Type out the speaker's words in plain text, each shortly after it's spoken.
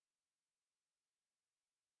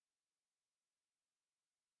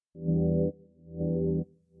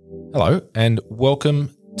Hello, and welcome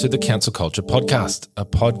to the Counsel Culture Podcast, a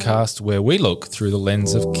podcast where we look through the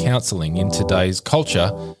lens of counselling in today's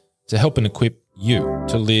culture to help and equip you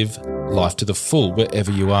to live life to the full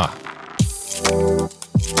wherever you are.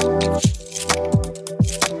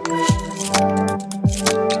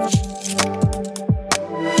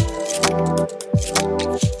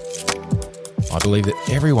 I believe that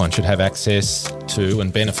everyone should have access to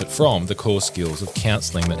and benefit from the core skills of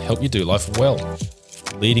counselling that help you do life well.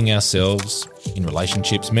 Leading ourselves in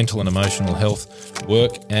relationships, mental and emotional health,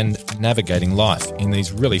 work, and navigating life in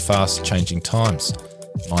these really fast-changing times.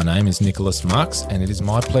 My name is Nicholas Marks, and it is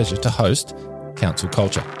my pleasure to host Counsel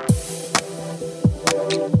Culture.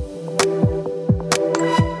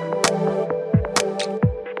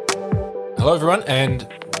 Hello, everyone, and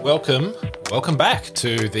welcome back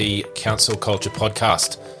to the Counsel Culture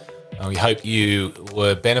Podcast. We hope you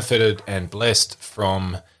were benefited and blessed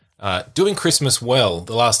from doing Christmas well,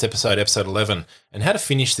 the last episode 11, and how to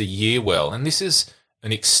finish the year well. And this is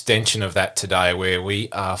an extension of that today, where we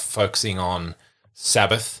are focusing on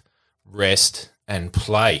Sabbath, rest, and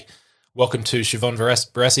play. Welcome to Siobhan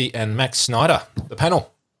Barassi and Max Schneider, the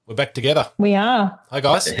panel. We're back together. We are. Hi,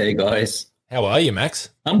 guys. Hey, guys. How are you, Max?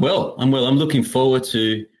 I'm well. I'm looking forward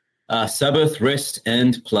to Sabbath, rest,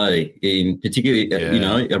 and play, in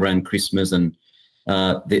particularly, around Christmas and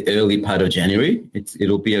the early part of January.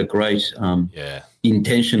 It'll be a great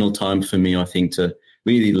intentional time for me, I think, to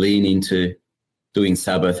really lean into doing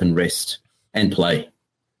Sabbath and rest and play.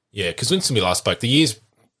 Yeah, because since we last spoke, the year's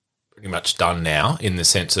pretty much done now, in the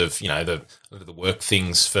sense of, the work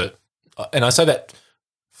things for, and I say that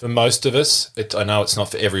for most of us. I know it's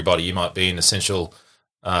not for everybody. You might be an essential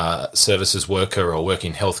services worker or work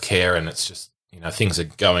in healthcare, and it's just, things are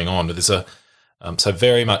going on. But there's so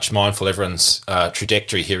very much mindful everyone's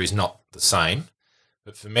trajectory here is not the same.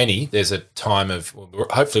 But for many, there's a time of,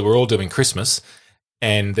 hopefully we're all doing Christmas,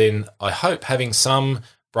 and then I hope having some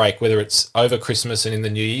break, whether it's over Christmas and in the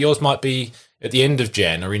new year. Yours might be at the end of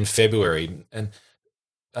Jan or in February. And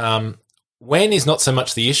when is not so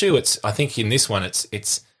much the issue. I think in this one,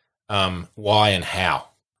 it's why and how.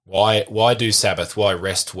 Why do Sabbath? Why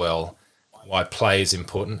rest well? Why play is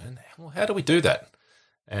important? And how do we do that?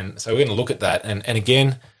 And so we're going to look at that. And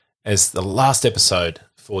again, as the last episode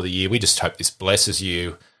for the year, we just hope this blesses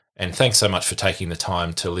you. And thanks so much for taking the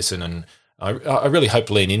time to listen. And I really hope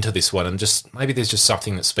to lean into this one, and just maybe there's just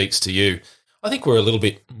something that speaks to you. I think we're a little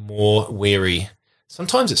bit more wary.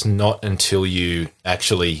 Sometimes it's not until you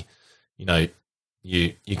actually,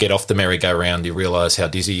 you get off the merry-go-round, you realise how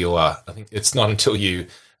dizzy you are. I think it's not until you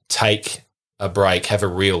take a break, have a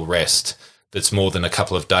real rest that's more than a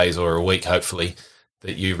couple of days or a week, hopefully,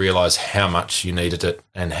 that you realise how much you needed it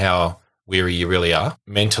and how weary you really are,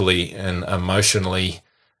 mentally and emotionally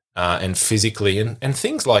and physically. And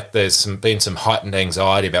things like there's been some heightened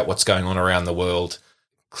anxiety about what's going on around the world.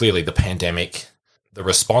 Clearly the pandemic, the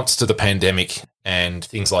response to the pandemic, and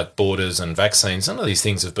things like borders and vaccines, none of these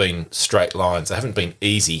things have been straight lines. They haven't been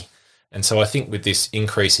easy. And so I think with this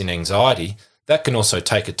increase in anxiety, that can also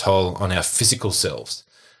take a toll on our physical selves.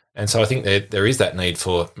 And so I think there is that need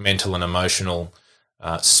for mental and emotional,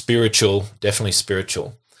 spiritual, definitely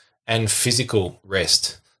spiritual, and physical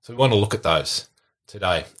rest. So we want to look at those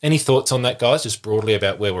today. Any thoughts on that, guys, just broadly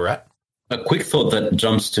about where we're at? A quick thought that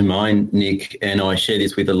jumps to mind, Nick, and I share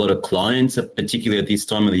this with a lot of clients, particularly at this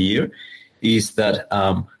time of the year, is that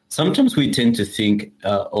sometimes we tend to think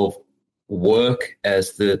of work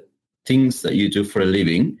as the things that you do for a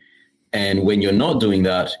living, and when you're not doing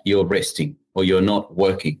that, you're resting or you're not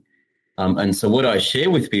working. And so what I share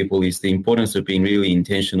with people is the importance of being really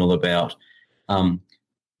intentional about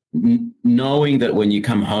knowing that when you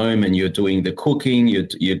come home and you're doing the cooking,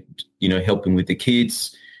 you're helping with the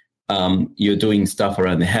kids, you're doing stuff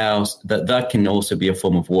around the house, that can also be a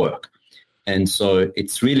form of work. And so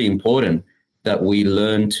it's really important that we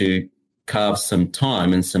learn to carve some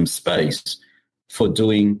time and some space for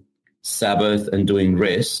doing Sabbath and doing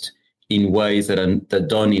rest in ways that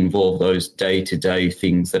don't involve those day-to-day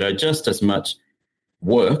things that are just as much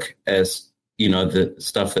work as, the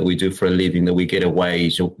stuff that we do for a living, that we get a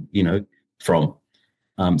wage, from.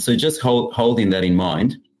 So just holding that in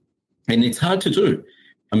mind. And it's hard to do.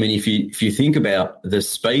 I mean, if you think about the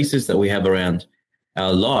spaces that we have around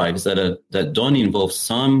our lives that don't involve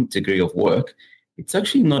some degree of work, it's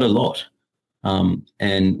actually not a lot.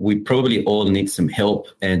 And we probably all need some help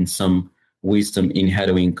and some wisdom in how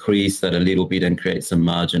to increase that a little bit and create some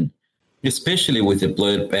margin, especially with the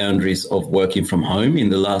blurred boundaries of working from home in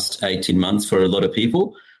the last 18 months for a lot of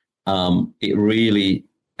people. It really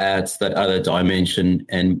adds that other dimension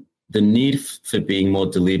and the need for being more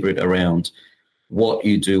deliberate around what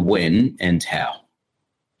you do when and how.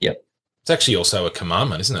 Yep. It's actually also a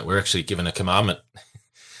commandment, isn't it? We're actually given a commandment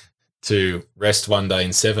to rest one day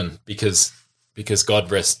in 7 because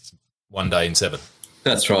God rests one day in 7.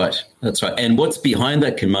 That's right. That's right. And what's behind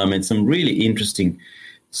that commandment, some really interesting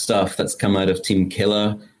stuff that's come out of Tim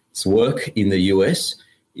Keller's work in the US,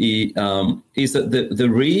 is that the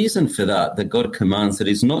reason for that God commands it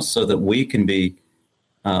is not so that we can be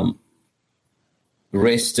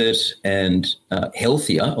rested and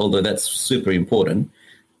healthier, although that's super important,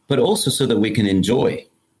 but also so that we can enjoy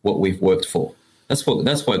what we've worked for. That's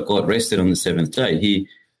why God rested on the 7th day. He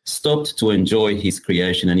stopped to enjoy his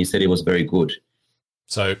creation, and he said it was very good.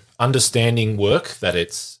 So understanding work, that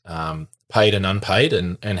it's paid and unpaid,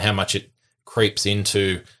 and how much it creeps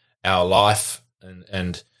into our life,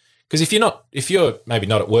 and because if you're maybe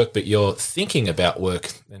not at work, but you're thinking about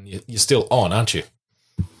work, then you're still on, aren't you?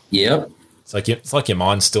 Yeah. It's like your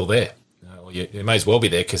mind's still there. You may as well be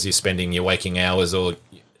there because you're spending your waking hours or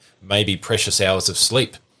maybe precious hours of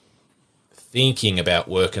sleep thinking about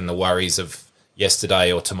work and the worries of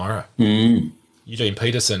yesterday or tomorrow. Eugene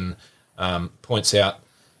Peterson points out,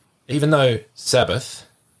 even though Sabbath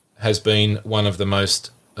has been one of the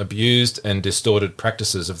most abused and distorted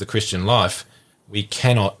practices of the Christian life, we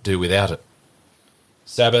cannot do without it.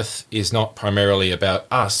 Sabbath is not primarily about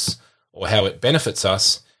us or how it benefits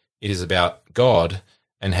us. It is about God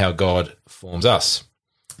and how God forms us.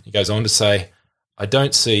 He goes on to say, I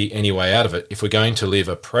don't see any way out of it. If we're going to live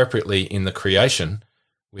appropriately in the creation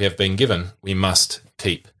we have been given, we must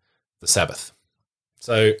keep the Sabbath.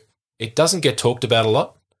 So it doesn't get talked about a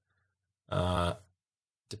lot.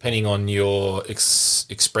 Depending on your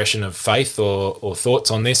expression of faith or thoughts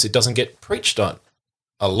on this, it doesn't get preached on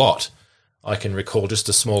a lot. I can recall just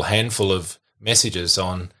a small handful of messages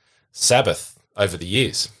on Sabbath over the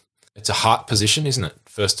years. It's a heart position, isn't it?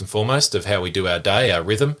 First and foremost, of how we do our day, our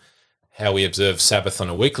rhythm, how we observe Sabbath on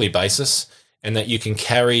a weekly basis, and that you can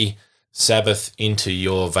carry Sabbath into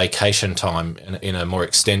your vacation time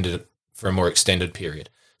for a more extended period.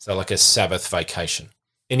 So like a Sabbath vacation.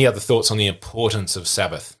 Any other thoughts on the importance of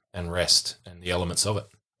Sabbath and rest and the elements of it?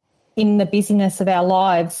 In the busyness of our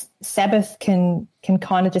lives, Sabbath can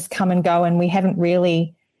kind of just come and go, and we haven't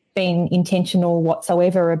really been intentional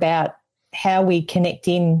whatsoever about how we connect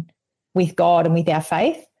in with God and with our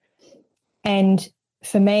faith. And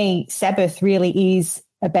for me, Sabbath really is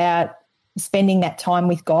about spending that time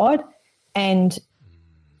with God and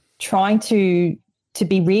trying to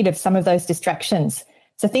be rid of some of those distractions.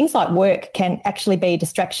 So things like work can actually be a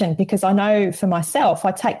distraction, because I know for myself,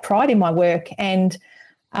 I take pride in my work, and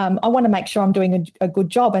I want to make sure I'm doing a good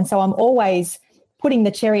job. And so I'm always putting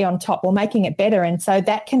the cherry on top or making it better. And so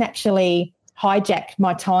that can actually hijack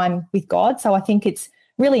my time with God. So I think it's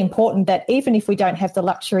really important that even if we don't have the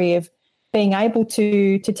luxury of being able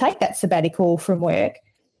to take that sabbatical from work,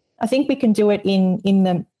 I think we can do it in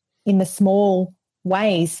the small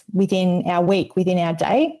ways within our week, within our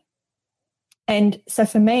day. And so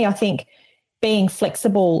for me, I think being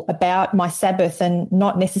flexible about my Sabbath and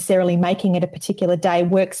not necessarily making it a particular day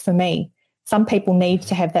works for me. Some people need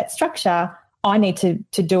to have that structure. I need to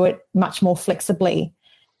do it much more flexibly.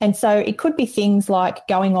 And so it could be things like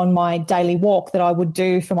going on my daily walk that I would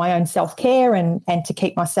do for my own self-care and to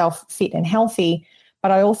keep myself fit and healthy.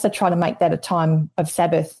 But I also try to make that a time of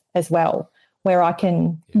Sabbath as well, where I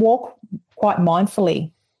can walk quite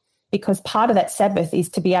mindfully, because part of that Sabbath is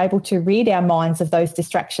to be able to rid our minds of those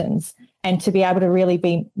distractions and to be able to really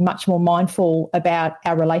be much more mindful about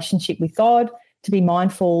our relationship with God, to be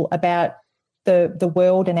mindful about the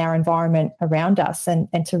world and our environment around us,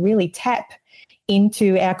 and to really tap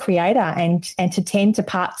into our Creator and to tend to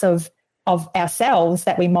parts of ourselves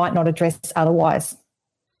that we might not address otherwise.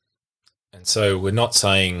 And so we're not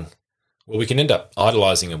saying, well, we can end up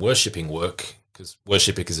idolizing and worshipping work, because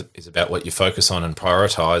worship is about what you focus on and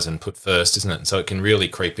prioritize and put first, isn't it? And so it can really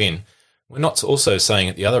creep in. We're not also saying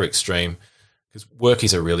at the other extreme, because work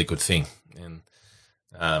is a really good thing. And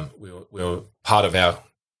we're part of our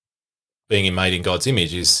being made in God's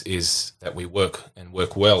image is that we work and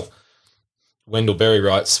work well. Wendell Berry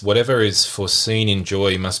writes, whatever is foreseen in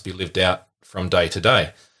joy must be lived out from day to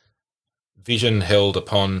day. Vision held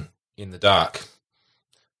upon in the dark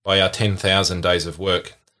by our 10,000 days of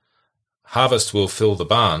work. Harvest will fill the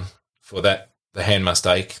barn, for that the hand must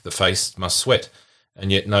ache, the face must sweat, and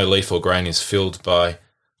yet no leaf or grain is filled by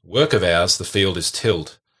work of ours. The field is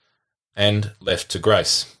tilled and left to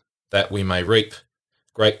grace, that we may reap.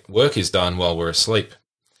 Great work is done while we're asleep.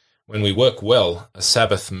 When we work well, a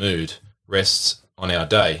Sabbath mood rests on our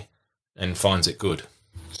day and finds it good.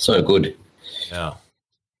 So good. Yeah.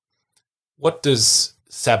 What does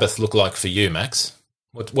Sabbath look like for you, Max?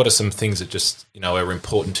 What are some things that just, are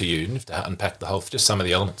important to you? You have to unpack the whole, just some of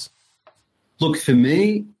the elements. Look, for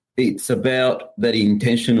me, it's about that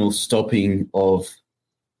intentional stopping of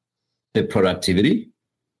the productivity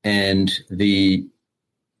and I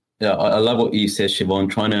love what you said, Siobhan,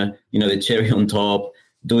 trying to, the cherry on top,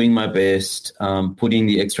 doing my best, putting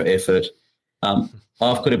the extra effort. I've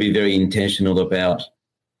got to be very intentional about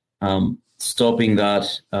stopping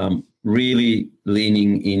that, really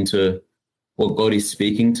leaning into what God is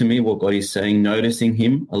speaking to me, what God is saying, noticing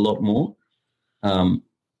him a lot more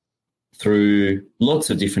through lots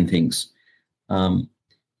of different things. And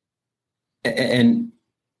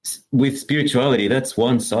with spirituality, that's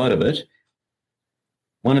one side of it.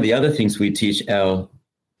 One of the other things we teach our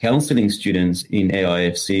counselling students in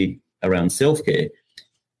AIFC around self-care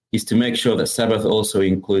is to make sure that Sabbath also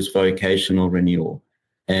includes vocational renewal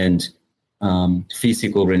and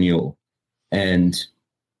physical renewal and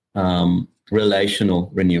relational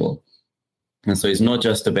renewal. And so it's not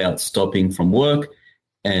just about stopping from work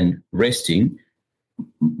and resting,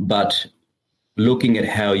 but looking at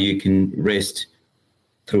how you can rest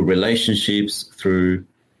through relationships, through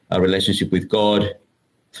a relationship with God,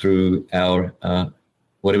 through our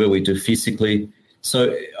whatever we do physically.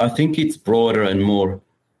 So I think it's broader and more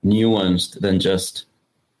nuanced than just,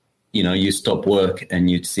 you stop work and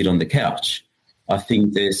you sit on the couch. I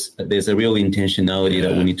think there's a real intentionality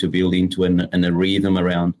that we need to build into and a rhythm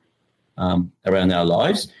around our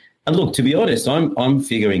lives. And look, to be honest, I'm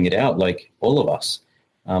figuring it out, like all of us,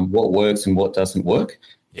 what works and what doesn't work.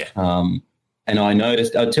 Yeah. And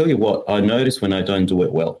I'll tell you what, I notice when I don't do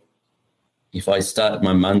it well. If I start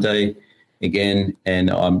my Monday again and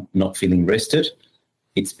I'm not feeling rested,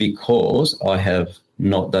 it's because I have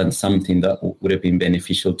not done something that would have been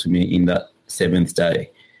beneficial to me in that seventh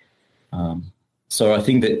day. So I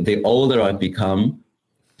think that the older I become,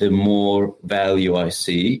 the more value I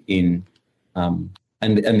see in, and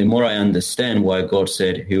the more I understand why God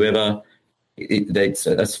said, it's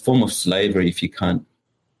a form of slavery if you can't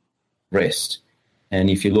rest. And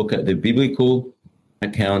if you look at the biblical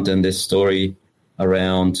account and this story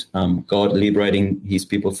around God liberating his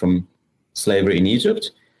people from slavery in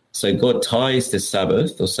Egypt, so God ties the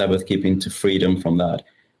Sabbath or Sabbath keeping to freedom from that.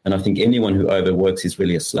 And I think anyone who overworks is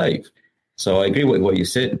really a slave. So I agree with what you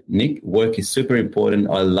said, Nick. Work is super important.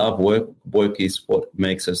 I love work. Work is what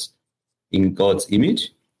makes us in God's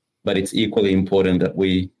image, but it's equally important that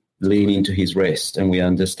we lean into his rest and we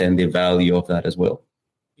understand the value of that as well.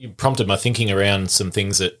 You prompted my thinking around some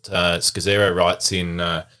things that Scazzero writes in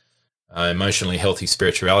Emotionally Healthy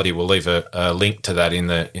Spirituality. We'll leave a link to that in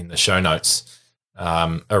the show notes.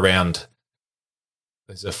 Around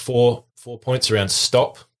there's a four points around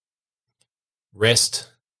stop, rest,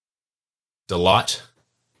 delight,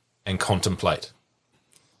 and contemplate.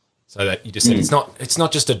 So that you just said it's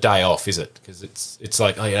not just a day off, is it? Because it's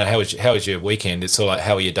like, oh yeah, how was your weekend? It's all like,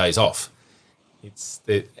 how are your days off?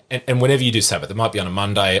 And whenever you do Sabbath, it might be on a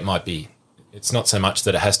Monday. It's not so much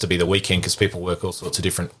that it has to be the weekend because people work all sorts of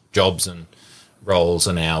different jobs and roles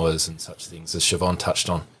and hours and such things, as Siobhan touched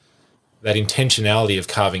on. That intentionality of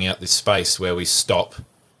carving out this space where we stop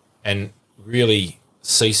and really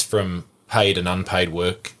cease from paid and unpaid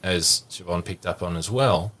work, as Siobhan picked up on as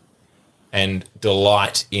well, and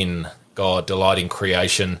delight in God, delight in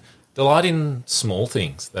creation, delight in small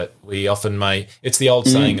things that we often may. It's the old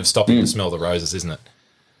saying of stopping to smell the roses, isn't it?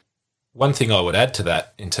 One thing I would add to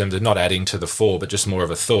that, in terms of not adding to the four, but just more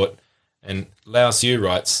of a thought, and Lao Tzu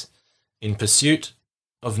writes, in pursuit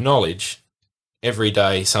of knowledge, every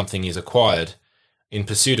day something is acquired. In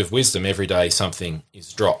pursuit of wisdom, every day something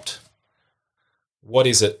is dropped. What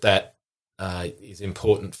is it that is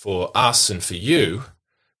important for us and for you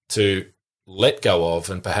to let go of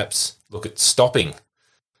and perhaps look at stopping?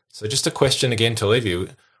 So just a question again to leave you.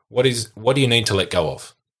 What do you need to let go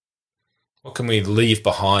of? What can we leave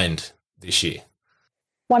behind this year?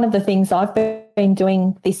 One of the things I've been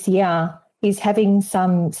doing this year is having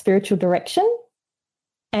some spiritual direction.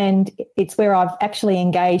 And it's where I've actually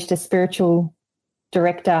engaged a spiritual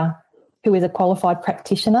director who is a qualified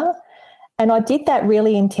practitioner. And I did that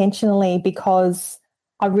really intentionally because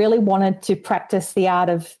I really wanted to practice the art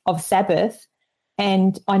of Sabbath,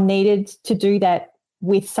 and I needed to do that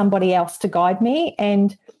with somebody else to guide me.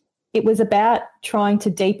 And it was about trying to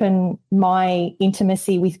deepen my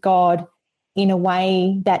intimacy with God in a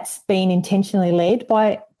way that's been intentionally led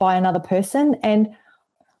by another person. And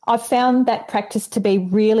I've found that practice to be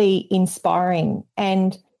really inspiring.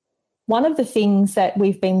 And one of the things that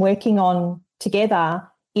we've been working on together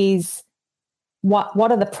is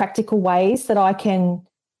what are the practical ways that I can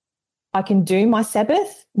I can do my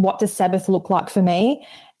Sabbath. What does Sabbath look like for me?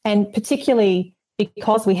 And particularly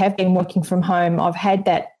because we have been working from home, I've had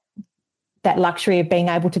that luxury of being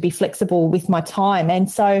able to be flexible with my time. And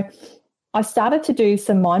so I started to do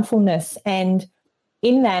some mindfulness. And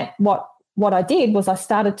in that, what I did was I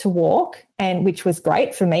started to walk, and which was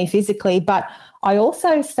great for me physically, but I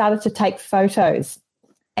also started to take photos.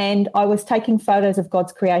 And I was taking photos of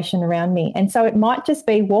God's creation around me. And so it might just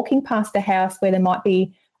be walking past a house where there might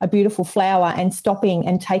be a beautiful flower and stopping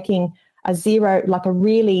and taking a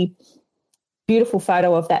really beautiful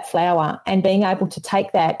photo of that flower, and being able to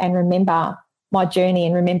take that and remember my journey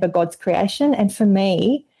and remember God's creation. And for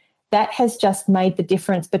me, that has just made the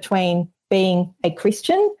difference between being a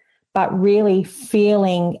Christian, but really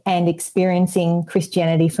feeling and experiencing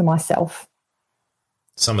Christianity for myself.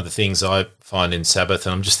 Some of the things I find in Sabbath,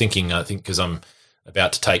 and I'm just thinking, I think because I'm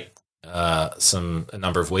about to take a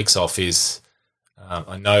number of weeks off, is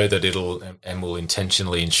I know that it'll and will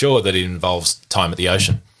intentionally ensure that it involves time at the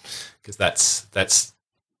ocean, because that's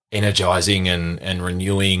energizing and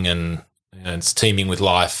renewing, and it's teeming with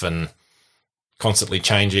life and constantly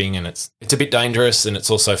changing, and it's a bit dangerous, and it's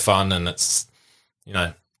also fun, and it's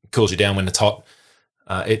it cools you down when it's hot.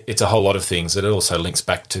 It's a whole lot of things that it also links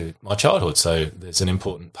back to my childhood. So there's an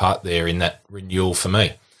important part there in that renewal for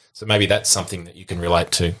me. So maybe that's something that you can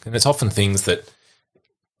relate to. And it's often things that,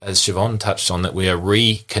 as Siobhan touched on, that we are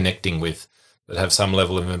reconnecting with, that have some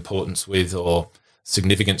level of importance with or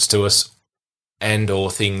significance to us, and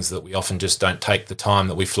or things that we often just don't take the time,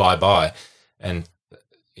 that we fly by. And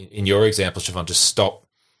in your example, Siobhan, just stop,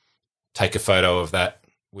 take a photo of that,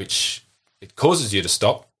 which it causes you to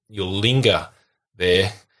stop. You'll linger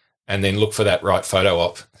there and then look for that right photo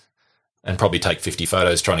op, and probably take 50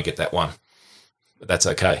 photos trying to get that one. But that's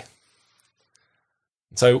okay.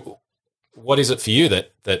 So what is it for you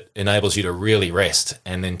that enables you to really rest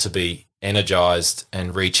and then to be energized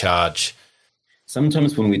and recharge?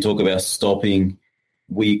 Sometimes when we talk about stopping,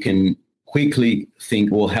 we can quickly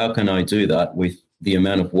think, well, how can I do that with the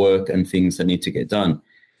amount of work and things that need to get done?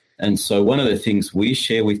 And so one of the things we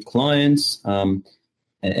share with clients,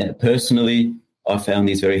 personally, I found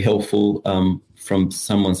this very helpful from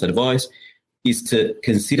someone's advice, is to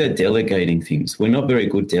consider delegating things. We're not very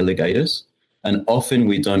good delegators, and often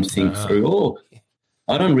we don't think through,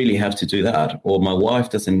 I don't really have to do that, or my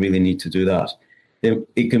wife doesn't really need to do that.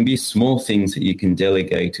 It can be small things that you can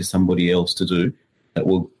delegate to somebody else to do that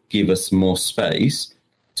will give us more space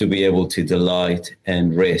to be able to delight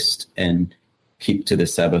and rest and keep to the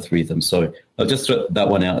Sabbath rhythm. So I'll just throw that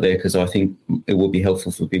one out there, because I think it will be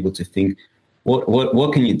helpful for people to think,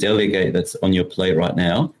 what can you delegate that's on your plate right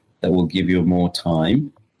now that will give you more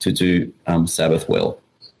time to do Sabbath well?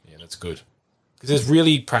 Yeah, that's good. Because there's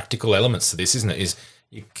really practical elements to this, isn't it?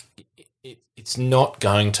 It's not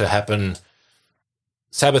going to happen.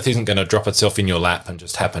 Sabbath isn't going to drop itself in your lap and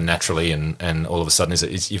just happen naturally, and all of a sudden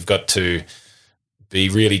you've got to be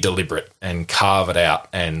really deliberate and carve it out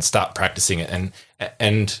and start practicing it.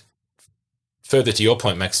 And further to your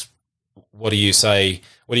point, Max, what do you say?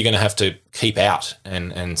 What are you going to have to keep out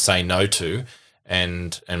and say no to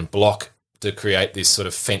and block to create this sort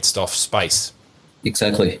of fenced off space?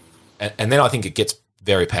 Exactly. And then I think it gets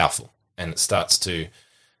very powerful, and it starts to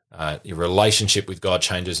your relationship with God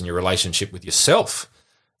changes, and your relationship with yourself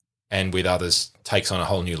and with others takes on a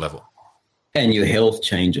whole new level. And your health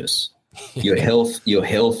changes. Your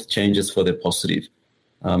health changes for the positive.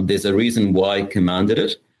 There's a reason why I commanded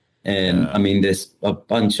it. And I mean, there's a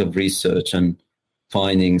bunch of research and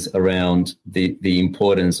findings around the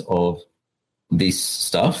importance of this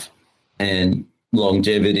stuff and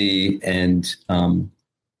longevity and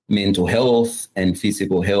mental health and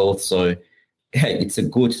physical health. So, hey, it's a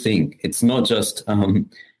good thing. It's not just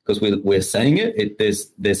because we're saying it.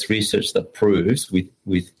 There's research that proves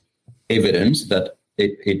with evidence that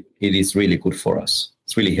it is really good for us.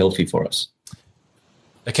 It's really healthy for us.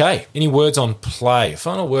 Okay. Any words on play?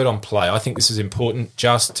 Final word on play. I think this is important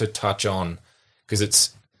just to touch on, because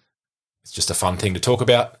it's just a fun thing to talk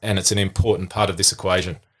about, and it's an important part of this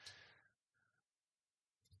equation.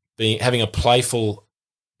 Having a playful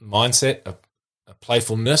mindset, a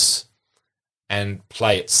playfulness, and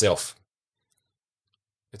play itself.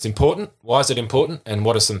 It's important. Why is it important? And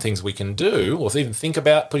what are some things we can do, or even think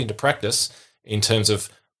about, put into practice in terms of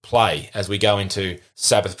play as we go into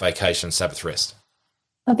Sabbath vacation, Sabbath rest?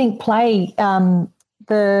 I think play,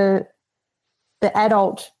 the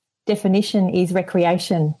adult definition is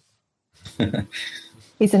recreation,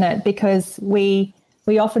 isn't it? Because we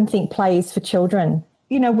often think play is for children.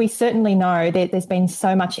 We certainly know that there's been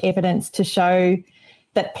so much evidence to show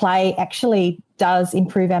that play actually does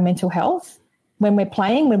improve our mental health. when we're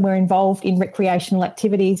playing, when we're involved in recreational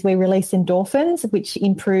activities, we release endorphins, which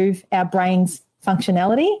improve our brain's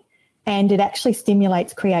functionality, and it actually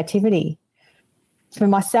stimulates creativity. For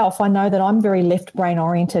myself, I know that I'm very left brain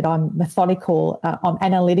oriented. I'm methodical, I'm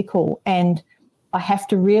analytical, and I have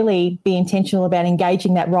to really be intentional about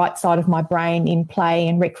engaging that right side of my brain in play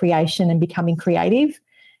and recreation and becoming creative.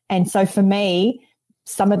 And so for me,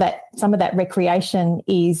 some of that recreation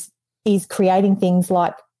is creating things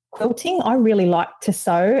like quilting. I really like to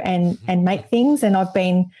sew and make things, and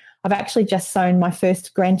I've actually just sewn my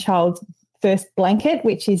first grandchild's first blanket,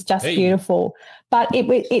 which is just beautiful. But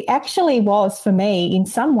it actually was, for me, in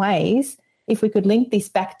some ways, if we could link this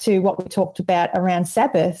back to what we talked about around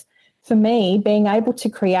Sabbath, for me, being able to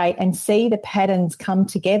create and see the patterns come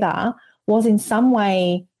together was in some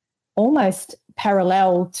way almost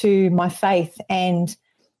parallel to my faith and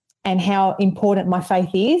how important my faith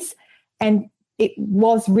is. And it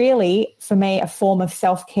was really, for me, a form of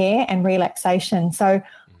self-care and relaxation. So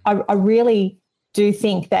I really do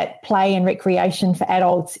think that play and recreation for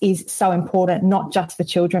adults is so important, not just for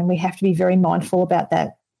children. We have to be very mindful about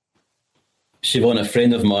that. Siobhan, a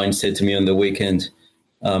friend of mine, said to me on the weekend,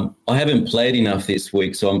 I haven't played enough this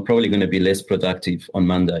week, so I'm probably going to be less productive on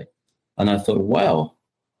Monday. And I thought, wow,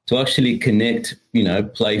 to actually connect,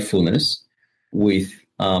 playfulness with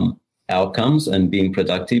outcomes and being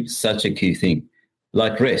productive, such a key thing.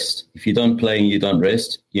 Like rest. If you don't play and you don't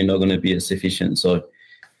rest, you're not going to be as efficient. So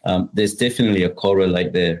there's definitely a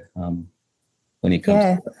correlate there when it comes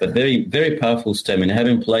to that. But very, very powerful statement. I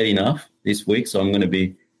haven't played enough this week, so I'm going to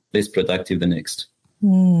be less productive the next.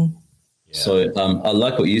 Mm. Yeah. So I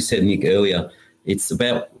like what you said, Nick, earlier. It's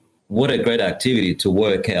about what a great activity to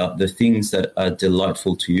work out the things that are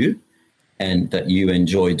delightful to you and that you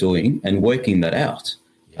enjoy doing and working that out.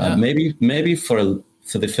 Yeah. Maybe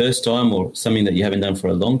for the first time or something that you haven't done for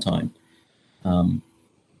a long time.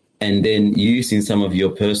 And then using some of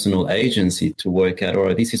your personal agency to work out, all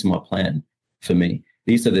right, this is my plan for me.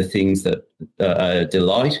 These are the things that I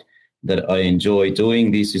delight, that I enjoy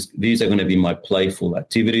doing. These are going to be my playful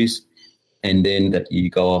activities. And then that you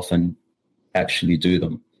go off and actually do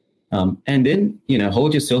them. And then,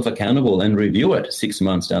 hold yourself accountable and review it 6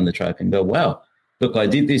 months down the track and go, wow, look, I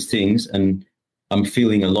did these things and I'm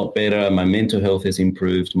feeling a lot better. My mental health has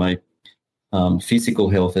improved. My physical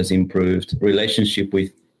health has improved. Relationship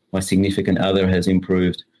with my significant other has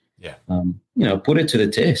improved. Yeah. Put it to the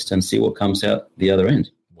test and see what comes out the other end.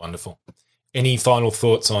 Wonderful. Any final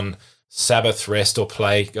thoughts on Sabbath, rest or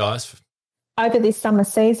play, guys? Over this summer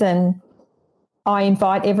season, I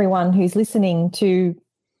invite everyone who's listening to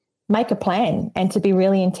make a plan and to be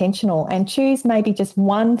really intentional and choose maybe just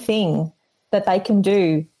one thing that they can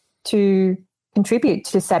do to contribute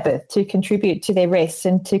to Sabbath, to contribute to their rest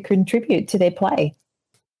and to contribute to their play.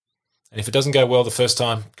 And if it doesn't go well the first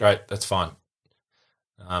time, great, that's fine.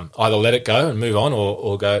 Either let it go and move on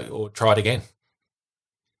or go or try it again.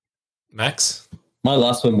 Max? My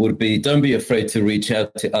last one would be, don't be afraid to reach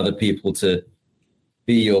out to other people to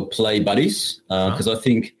be your play buddies, because I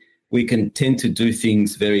think we can tend to do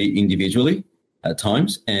things very individually at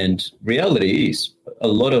times. And reality is a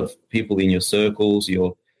lot of people in your circles,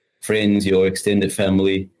 your friends, your extended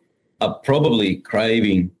family are probably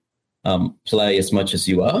craving play as much as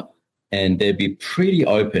you are. And they'd be pretty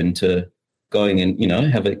open to going and,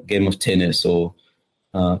 have a game of tennis or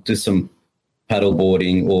do some paddle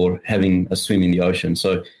boarding or having a swim in the ocean.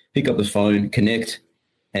 So pick up the phone, connect,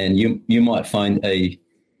 and you might find a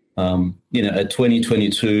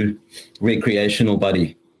 2022 recreational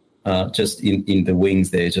buddy just in the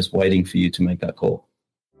wings there, just waiting for you to make that call.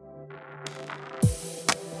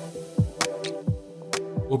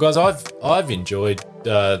 Well, guys, I've enjoyed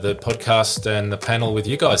the podcast and the panel with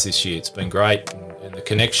you guys this year. It's been great, and the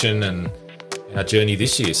connection and our journey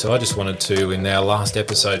this year. So I just wanted to, in our last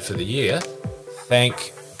episode for the year,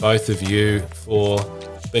 thank both of you for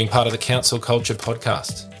being part of the Council Culture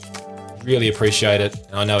podcast. Really appreciate it.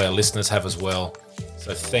 And I know our listeners have as well.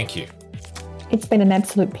 So thank you. It's been an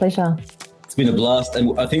absolute pleasure. It's been a blast.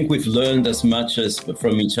 And I think we've learned as much as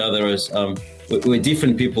from each other as we're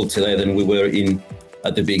different people today than we were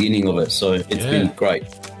at the beginning of it. So it's been great.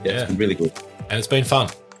 It's been really good. And it's been fun.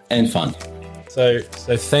 And fun. So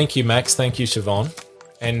thank you, Max. Thank you, Siobhan.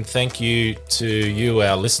 And thank you to you,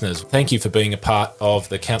 our listeners. Thank you for being a part of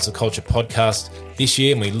the Council Culture podcast this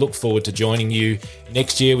year, and we look forward to joining you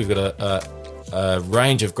next year. We've got a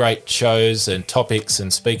range of great shows and topics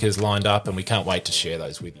and speakers lined up, and we can't wait to share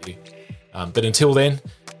those with you. But until then,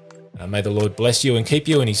 may the Lord bless you and keep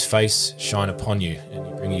you, and his face shine upon you,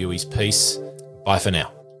 and bring you his peace. Bye for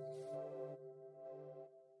now.